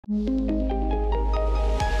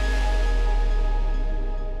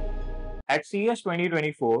At CES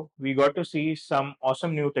 2024, we got to see some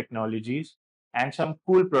awesome new technologies and some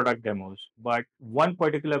cool product demos. But one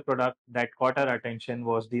particular product that caught our attention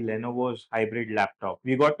was the Lenovo's hybrid laptop.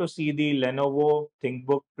 We got to see the Lenovo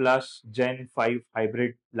ThinkBook Plus Gen 5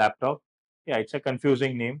 hybrid laptop. Yeah, it's a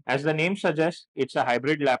confusing name. As the name suggests, it's a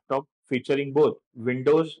hybrid laptop featuring both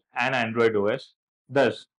Windows and Android OS,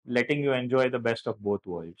 thus letting you enjoy the best of both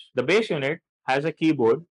worlds. The base unit has a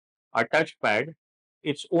keyboard, a touchpad,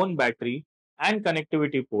 its own battery, and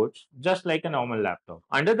connectivity ports, just like a normal laptop.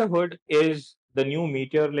 Under the hood is the new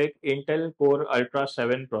Meteor Lake Intel Core Ultra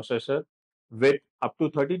 7 processor with up to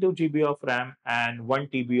 32 GB of RAM and 1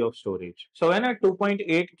 TB of storage. So when a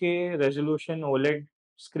 2.8K resolution OLED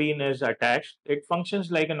screen is attached, it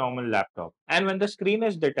functions like a normal laptop. And when the screen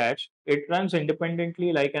is detached, it runs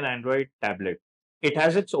independently like an Android tablet. It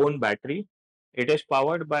has its own battery. It is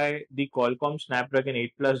powered by the Qualcomm Snapdragon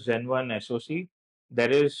 8 Plus Gen 1 SoC.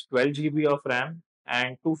 There is 12 GB of RAM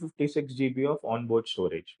and 256 GB of onboard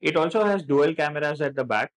storage. It also has dual cameras at the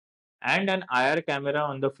back and an IR camera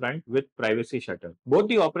on the front with privacy shutter. Both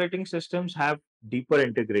the operating systems have deeper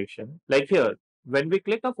integration. Like here, when we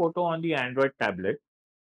click a photo on the Android tablet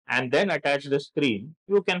and then attach the screen,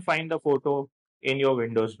 you can find the photo in your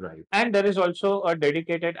Windows Drive. And there is also a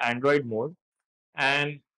dedicated Android mode,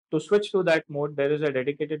 and to switch to that mode, there is a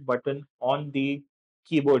dedicated button on the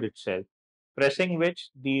keyboard itself, pressing which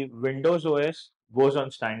the Windows OS goes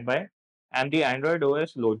on standby and the Android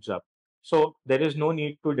OS loads up. So there is no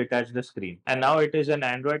need to detach the screen. And now it is an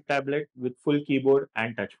Android tablet with full keyboard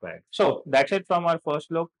and touchpad. So that's it from our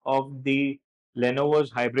first look of the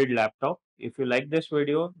Lenovo's hybrid laptop. If you like this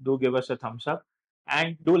video, do give us a thumbs up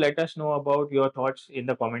and do let us know about your thoughts in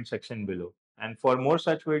the comment section below. And for more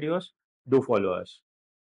such videos, do follow us.